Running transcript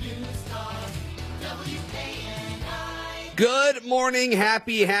Good morning.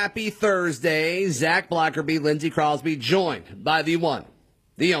 Happy Thursday. Zach Blackerby, Lindsey Crosby, joined by the one,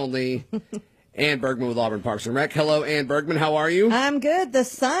 the only, Ann Bergman with Auburn Parks and Rec. Hello, Ann Bergman. How are you? I'm good. The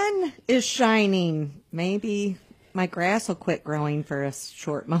sun is shining. Maybe my grass will quit growing for a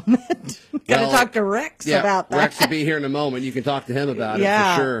short moment. Got to talk to Rex about that. Rex will be here in a moment. You can talk to him about it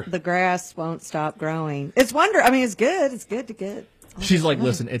for sure. The grass won't stop growing. It's it's good. It's good to get. She's like,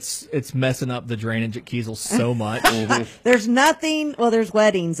 listen, it's messing up the drainage at Kiesel so much. There's nothing. Well, there's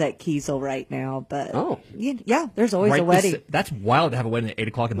weddings at Kiesel right now, but there's always a wedding. That's wild to have a wedding at 8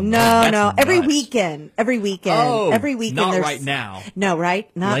 o'clock in the morning. No, every weekend. Oh, every weekend. Not right now. No,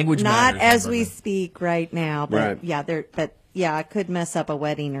 right? Language not matters, as we speak right now. But I could mess up a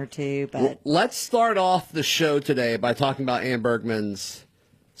wedding or two. But let's start off the show today by talking about Ann Bergman's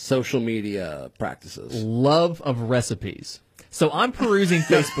social media practices. Love of recipes. So I'm perusing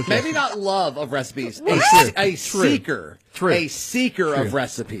Facebook. Maybe not love of recipes. A seeker of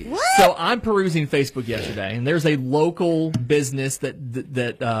recipes. What? So I'm perusing Facebook yesterday, and there's a local business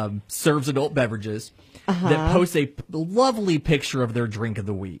that serves adult beverages that posts a lovely picture of their drink of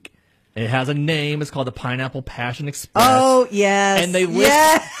the week. It has a name. It's called the Pineapple Passion Express. Oh, yes. And they list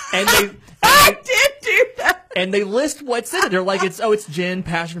I did do that. And they list what's in it. They're like, it's gin,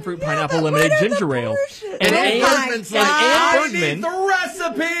 passion fruit, pineapple, lemonade, ginger ale. And Ann Bergman's like, Ann Bergman, the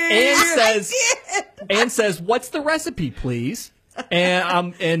recipe. Ann says, what's the recipe, please?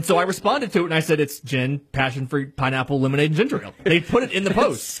 And so I responded to it and I said, it's gin, passion fruit, pineapple, lemonade, and ginger ale. They put it in the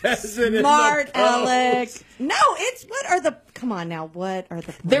post. Smart, Alex. No, come on now, what are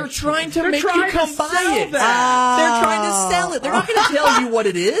the posts? They're trying to make you come buy it. They're trying to sell it. They're not going to tell you what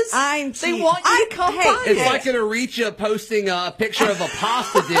it is. They want you to come buy it. It's like an Aricha posting a picture of a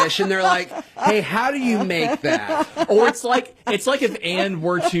pasta dish and they're like, hey, how do you make that? Or it's like if Ann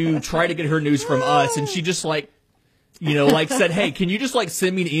were to try to get her news from us and she just said, hey, can you just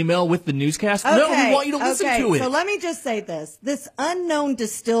send me an email with the newscast? Okay, no, we want you to listen to it. So let me just say this unknown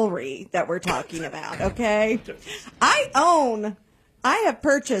distillery that we're talking about, okay? I have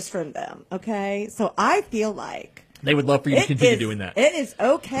purchased from them, okay? So I feel like they would love for you to continue doing that. It is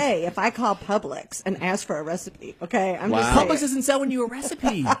okay if I call Publix and ask for a recipe, okay? Publix isn't selling you a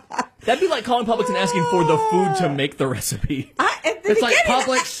recipe. That'd be like calling Publix and asking for the food to make the recipe. It's like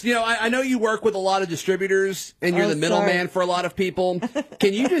Publix, I know you work with a lot of distributors and you're the middleman for a lot of people.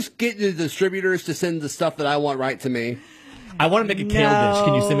 Can you just get the distributors to send the stuff that I want right to me? I want to make a kale dish.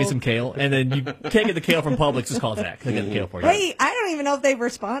 Can you send me some kale? And then you can't get the kale from Publix. Just call Zach. They get the kale for you. Wait, I don't even know if they've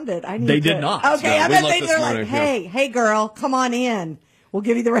responded. They did not. Okay, no, I bet they're like, hey, girl, come on in. We'll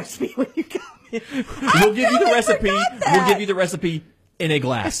give you the recipe when you come in. We'll give you the recipe. We'll give you the recipe in a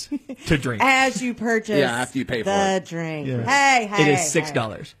glass to drink. As you purchase after you pay for the drink. Yeah. Hey. It is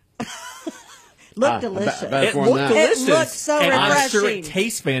 $6. Look delicious. It looked delicious. It looks so refreshing. I'm sure it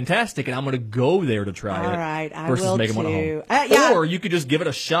tastes fantastic, and I'm going to go there to try it. All right, I versus will making one too. at home. Or you could just give it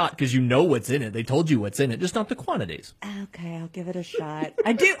a shot because you know what's in it. They told you what's in it, just not the quantities. Okay, I'll give it a shot.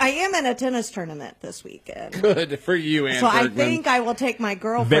 I am in a tennis tournament this weekend. Good for you, Ann So Bergman. I think I will take my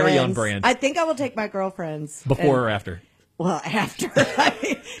girlfriends. Very on brand. I think I will take my girlfriends. Before or after? Well, after.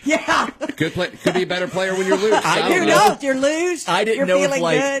 Yeah. Could be a better player when you're loose. Who knows? You're loose. I didn't You're know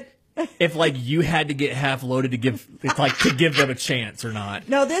feeling good. if you had to get half loaded to give them a chance or not.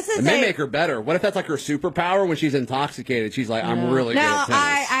 No, this is it may make her better. What if that's like her superpower when she's intoxicated? She's like, I'm really good at tennis.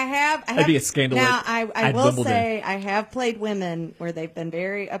 I have. That'd be a scandal. Now, I will say I have played women where they've been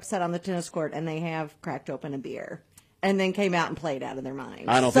very upset on the tennis court and they have cracked open a beer and then came out and played out of their minds.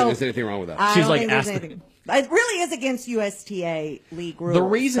 I don't think there's anything wrong with that. She's like, it really is against USTA league rules. The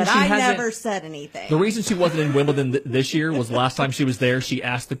reason I never said anything. The reason she wasn't in Wimbledon this year was last time she was there, she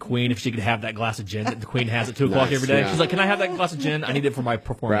asked the Queen if she could have that glass of gin that the Queen has at 2 o'clock every day. Yeah. She's like, can I have that glass of gin? I need it for my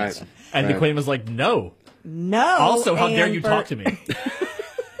performance. Right. And the Queen was like, no. No. Also, how dare you talk to me?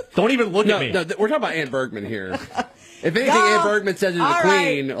 Don't even look at me. No, we're talking about Ann Bergman here. If anything, Ann Bergman says to the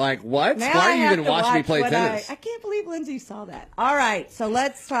Queen, like, what? Now why are you even watching me play tennis? I can't believe Lindsay saw that. All right, so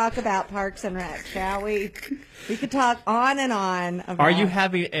let's talk about Parks and Rec, shall we? We could talk on and on. About... Are you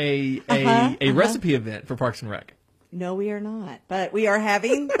having a recipe event for Parks and Rec? No, we are not. But we are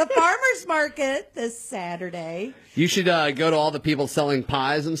having the farmers market this Saturday. You should go to all the people selling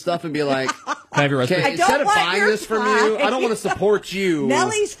pies and stuff and be like, can I have your recipe? Instead of buying this from you, I don't want to support you.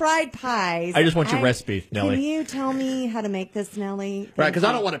 Nellie's Fried Pies. I just want your recipe, Nellie. Can you tell me how to make this, Nellie? Right, because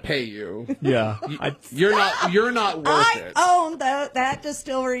I don't want to pay you. Yeah. You're not worth it. I own that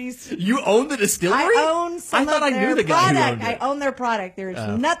distillery's. You own the distillery? I own some of their I knew the guy product. who owned it. I own their product. There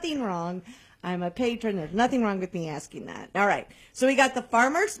is nothing wrong. I'm a patron. There's nothing wrong with me asking that. All right. So we got the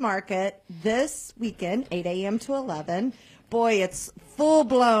farmers market this weekend, 8 a.m. to 11. Boy, it's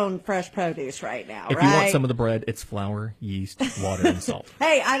full-blown fresh produce right now, If right? you want some of the bread, it's flour, yeast, water, and salt.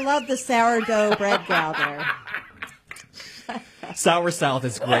 Hey, I love the sourdough bread gal there. Sour South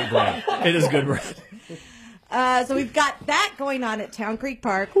is great bread. It is good bread. So we've got that going on at Town Creek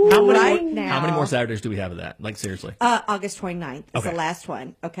Park How right now. How many more Saturdays do we have of that? Like, seriously. August 29th is Okay. the last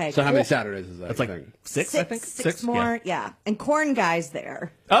one. Okay. So how many Saturdays is that? That's like thing? six, I think? Six more, yeah. And Corn Guy's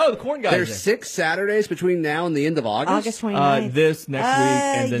there. Oh, the corn guys. There's 6 Saturdays between now and the end of August? August 29th. This next week,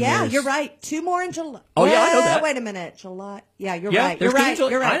 and then yeah, there's- you're right. 2 more in July. Oh, yeah, I know that. Wait a minute. July. Yeah, you're Yeah, right. there's You're two right. July-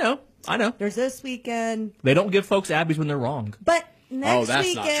 You're right. I know. There's this weekend. They don't give folks Abbeys when they're wrong. But next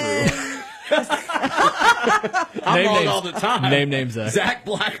that's not weekend. true. I'm wrong all the time. Name names, Zach. Zach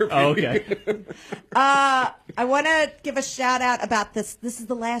Blackerby. Oh, okay. I want to give a shout out about this. This is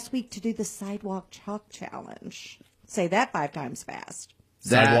the last week to do the Sidewalk Chalk Challenge. Say that 5 times fast.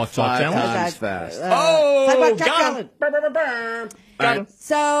 Sidewalk Chalk 5 Challenge? times fast. Sidewalk Chalk got him. Challenge. All right.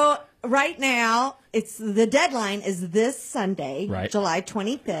 So right now, it's the deadline is this Sunday, Right. July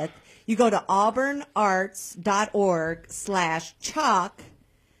 25th. You go to auburnarts.org/chalk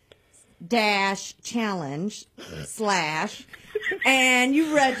challenge / and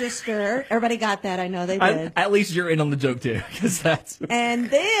you register. Everybody got that? I know they did. At least you're in on the joke, too, because that's... And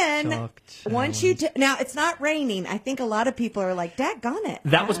then Chalk once you now it's not raining. I think a lot of people are like, "Daggone it!"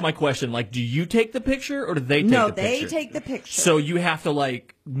 That was my question. Like, do you take the picture, or do they take No, the they picture? take the picture. So you have to,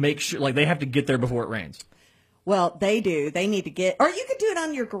 like, make sure... Like, they have to get there before it rains. Well, they do. They need to get, or you could do it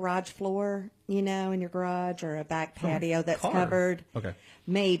on your garage floor, in your garage or a back patio that's car. covered. Okay.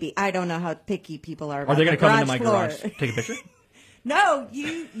 Maybe. I don't know how picky people are Are about they going going to to come into my garage, take a picture? No,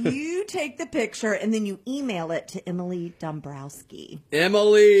 you take the picture and then you email it to Emily Dombrowski.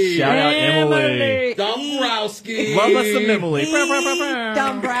 Emily. Shout out Emily. Dombrowski. Love us some Emily.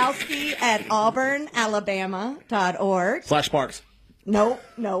 Dombrowski at auburnalabama.org. /Parks. No,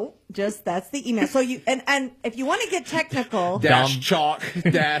 just that's the email. So you and if you want to get technical, Dash chalk.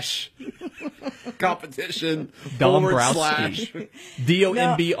 Dash competition. Dombrowski.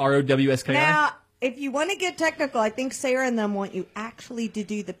 DOMBROWSKI. now if you want to get technical, I think Sarah and them want you actually to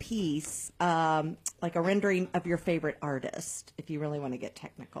do the piece, like a rendering of your favorite artist, if you really want to get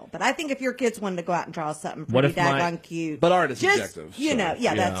technical. But I think if your kids wanted to go out and draw something What pretty if my- daggone cute, But art is just, subjective, You so- know,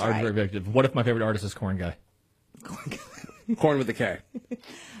 yeah, that's art is right. very objective. What if my favorite artist is Corn Guy? Corn with a K.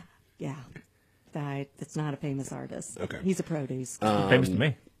 Yeah, that's not a famous artist. Okay. He's a produce. Famous to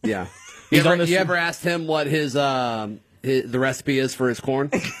me. Yeah. He's on this- You ever asked him what his the recipe is for his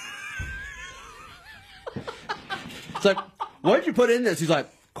corn? It's like, what did you put in this? He's like,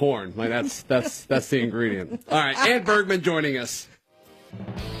 corn. Like that's the ingredient. All right, Ann Bergman joining us.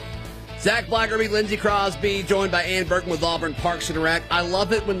 Zach Blackerby, Lindsey Crosby, joined by Ann Bergman with Auburn Parks and Rec. I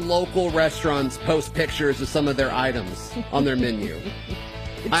love it when local restaurants post pictures of some of their items on their menu.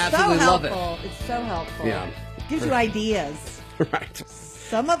 I absolutely so love it. helpful. It's so helpful. Yeah. It gives you ideas. Right.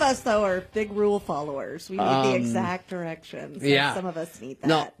 Some of us, though, are big rule followers. We need the exact directions. yeah. Some of us need that.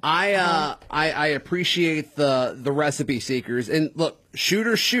 No, I appreciate the recipe seekers. And look, shoot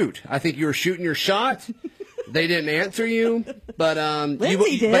or shoot. I think you were shooting your shot. They didn't answer you, but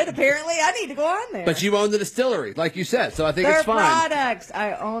Lindsay did. But, Apparently, I need to go on there. but you own the distillery, like you said. So I think their it's fine. products.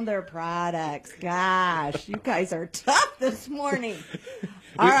 I own their products. Gosh, you guys are tough this morning.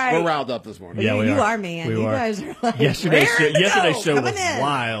 All right. We're riled up this morning. Yeah, we you are. are, man. We you are. guys are like, Yesterday's yesterday's show was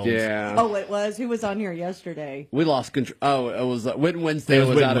wild. Yeah. Oh, it was. Who was on here yesterday? We lost control. Oh, it was Witten Wednesday It was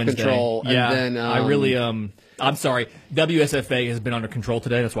was Witten out of Wednesday. control. Yeah, And then, I really I'm sorry. WSFA has been under control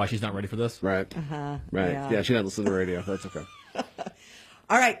today. That's why she's not ready for this. Right. Uh-huh. Right. Yeah. Yeah, she doesn't listen to the radio. That's okay.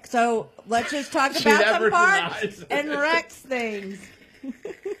 All right, so let's just talk She about never some parks denies. and Rex things.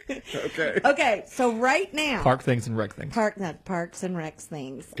 Okay. Okay, so right now, Park things and rec things. Parks and Rex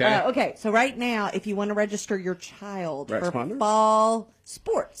things. Okay. Okay, so right now, if you want to register your child Rex for Ponder? fall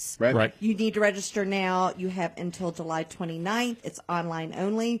sports, Right. Right. you need to register now. You have until July 29th. It's online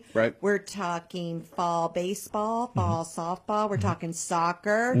only. Right. We're talking fall baseball, fall softball. We're talking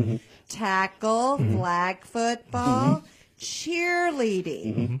soccer, tackle, flag football,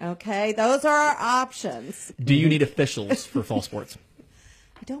 cheerleading. Okay, those are our options. Do you need officials for fall sports?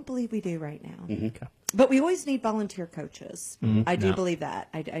 I don't believe we do right now. Okay. But we always need volunteer coaches. I do believe that.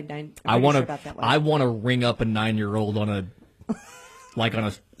 I'm I want want sure to. about that one. I want to ring up a 9-year-old on a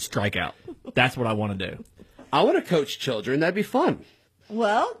strikeout. That's what I want to do. I want to coach children. That'd be fun.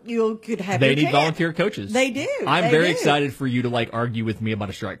 Well, you could have. They your need chance. volunteer coaches. They do. I'm They very do. excited for you to argue with me about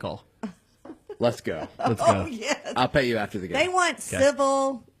a strike call. Let's go. Let's Oh go. yes. I'll pay you after the game. They want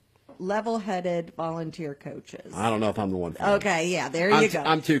civil level-headed volunteer coaches. I don't know if I'm the one for that. Okay, yeah, there I'm you go.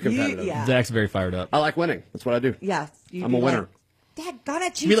 I'm too competitive. Yeah. Zach's very fired up. I like winning. That's what I do. Yeah, I'm a winner. Dad, got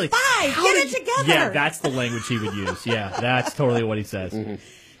it. You'd be She's like, 5. "How Get did it you-" together. Yeah, that's the language he would use. Yeah, that's totally what he says. Mm-hmm.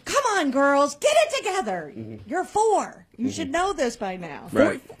 Come on, girls, get it together. You're 4. You should know this by now.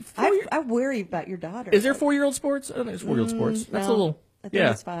 Right. I worry about your daughter. Is there 4-year-old sports? I don't think there's 4-year-old sports. That's No, a little. I think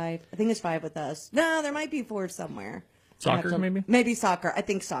Yeah. it's 5. I think it's 5 with us. No, there might be 4 somewhere. Soccer, maybe? Maybe soccer. I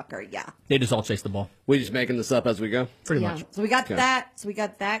think soccer. Yeah. They just all chase the ball. We just making this up as we go. Pretty Yeah. much. So we got that. So we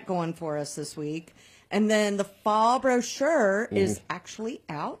got that going for us this week, and then the fall brochure is actually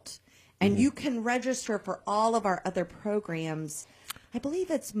out, and you can register for all of our other programs. I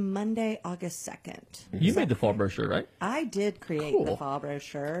believe it's Monday, August 2nd. You made the fall brochure, right? I did create the Cool. fall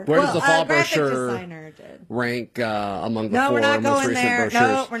brochure. Where does the fall graphic brochure designer did. Rank among the No, 4 we're not most going recent there. brochures.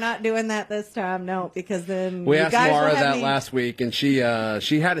 No, we're not doing that this time. No, because then We you asked guys Laura will have that me- last week, and she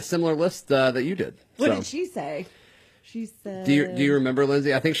had a similar list that you did. What So, did she say? She said, do you remember,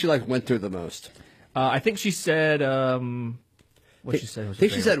 Lindsay? I think she went through the most. I think she said. What she said? I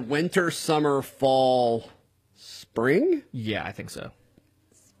think she said winter, summer, fall, spring. Yeah, I think so.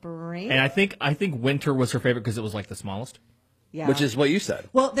 spring? And I think winter was her favorite because it was like the smallest. Yeah. Which is what you said.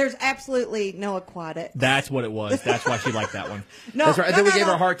 Well, there's absolutely no aquatic. That's what it was. That's why she liked that one. No, That's right. I no, think we no, gave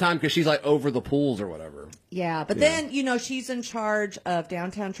her no. a hard time because she's like over the pools or whatever. Yeah, but then, she's in charge of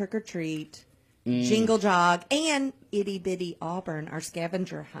Downtown Trick or Treat, Jingle Jog, and Itty Bitty Auburn. Our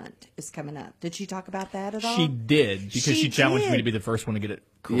scavenger hunt is coming up. Did she talk about that at all? She did because she challenged me did. to be the first one to get it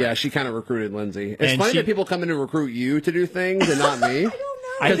correct. Yeah, she kind of recruited Lindsay. It's And funny she- that people come in and recruit you to do things and not me. I don't know.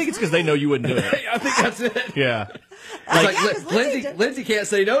 I think it's because they know you wouldn't do it. I think that's it. Yeah. It's like, yeah, 'cause Lindsay can't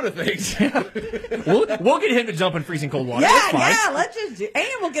say no to things. We'll get him to jump in freezing cold water. Yeah, That's fine. yeah, let's just do, and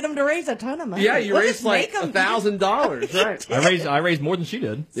we'll get them to raise a ton of money. Yeah, you We'll raised just like make 'em- $1,000, right? I raised more than she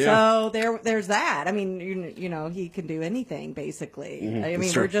did. So there's that. I mean, he can do anything basically. I mean,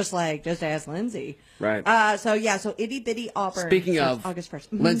 That's true. we're just ask Lindsay, Right. So Itty Bitty Auburn. Speaking starts of August 1st.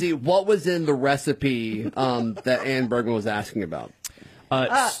 Lindsay, what was in the recipe that Ann Bergman was asking about?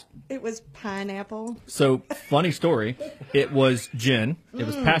 It was pineapple. So funny story. It was gin. It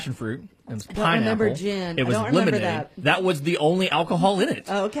was passion fruit. It was pineapple. remember gin. It I was don't remember lemonade. that. was the only alcohol in it.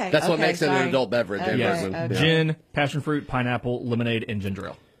 Oh, okay. That's what okay, makes it an sorry. adult beverage, Ann Yes. Bergman. okay. Yeah. Gin, passion fruit, pineapple, lemonade, and ginger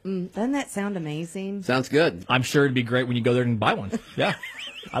ale. Doesn't that sound amazing? Sounds good. I'm sure it'd be great when you go there and buy one. Yeah.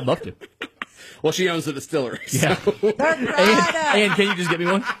 I'd love to. Well, she owns the distillery. Yeah. Their products. And can you just get me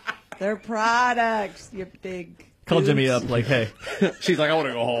one? Their products. You big. Call Jimmy goose. up like, hey. She's like, I want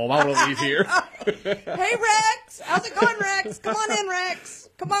to go home. I want to leave here. Hey Rex, how's it going, Rex? Come on in, Rex.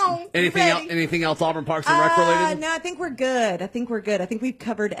 Come on. You Anything else? ready? Anything else Auburn Parks and Rec related? No, I think we're good. I think we've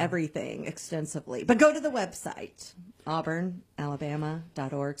covered everything extensively. But go to the website,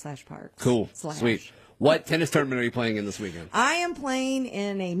 auburnalabama.org/parks. Cool. / Sweet. What tennis tournament are you playing in this weekend? I am playing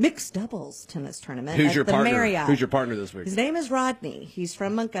in a mixed doubles tennis tournament. Who's at your the partner? Marriott. Who's your partner this week? His name is Rodney. He's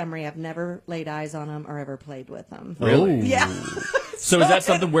from Montgomery. I've never laid eyes on him or ever played with him. Really? Yeah. So is that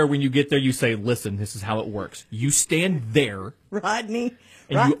something where when you get there, you say, listen, this is how it works. You stand there, Rodney.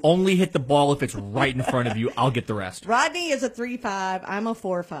 and you only hit the ball if it's right in front of you. I'll get the rest. Rodney is a 3-5. I'm a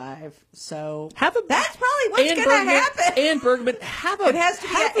 4-5 So Have a- that's probably what's Ann going to Bergman- happen. Ann Bergman, have a It has to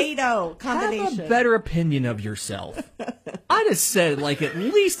be an 8-0 combination. Have a better opinion of yourself. I'd have said like at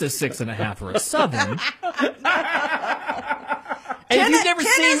least a 6.5 or a 7. And if you've never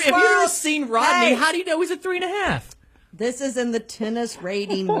tennis seen world. Rodney, Hey. how do you know he's a 3.5? This is in the tennis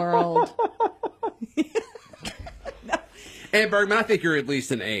rating world. Ann Bergman, I think you're at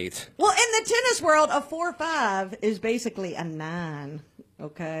least an 8. Well, in the tennis world, a 4-5 is basically a 9.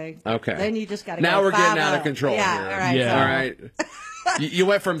 Okay. Okay. Then you just got to Now go we're getting 5-0. out of control Yeah. here. All right. Yeah. so- All right. You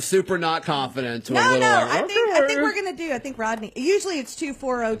went from super not confident to a No, little like, I think okay. we're gonna do. I think Rodney. Usually it's 2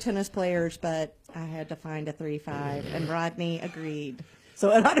 4-0 tennis players, but I had to find a 3-5, and Rodney agreed. So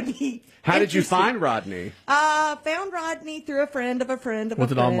it ought to be. How did you interesting. find Rodney? Found Rodney through a friend of a friend of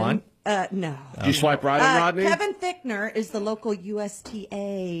Was a it friend. online? No. Did you swipe right on Rodney? Kevin Fickner is the local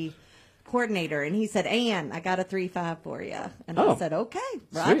USTA coordinator, and he said, "Ann, I got a 3-5 for you." And Oh. I said, "Okay,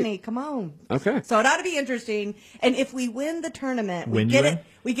 Rodney, come on." Okay. So it ought to be interesting. And if we win the tournament, we Win you get win? it.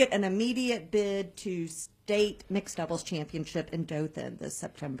 We get an immediate bid to state mixed doubles championship in Dothan this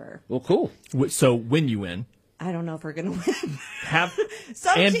September. Well, cool. So when you win, I don't know if we're going to win. have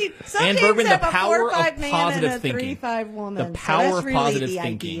Some Ann teams Bergman, have the a power 4-5 of man positive and a thinking. 3-5 woman. The So power that's of really positive the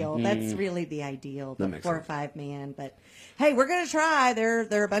thinking. ideal. That's really the ideal. The makes 4 or 5 man. But hey, we're going to try. There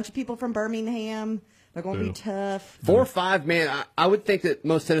are a bunch of people from Birmingham. They're going to be tough. 4'5", man. I would think that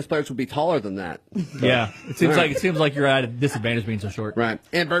most tennis players would be taller than that. Yeah, it seems like you're at a disadvantage being so short. Right.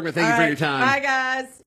 Ann Bergman, thank you All for right. your time. Bye, guys.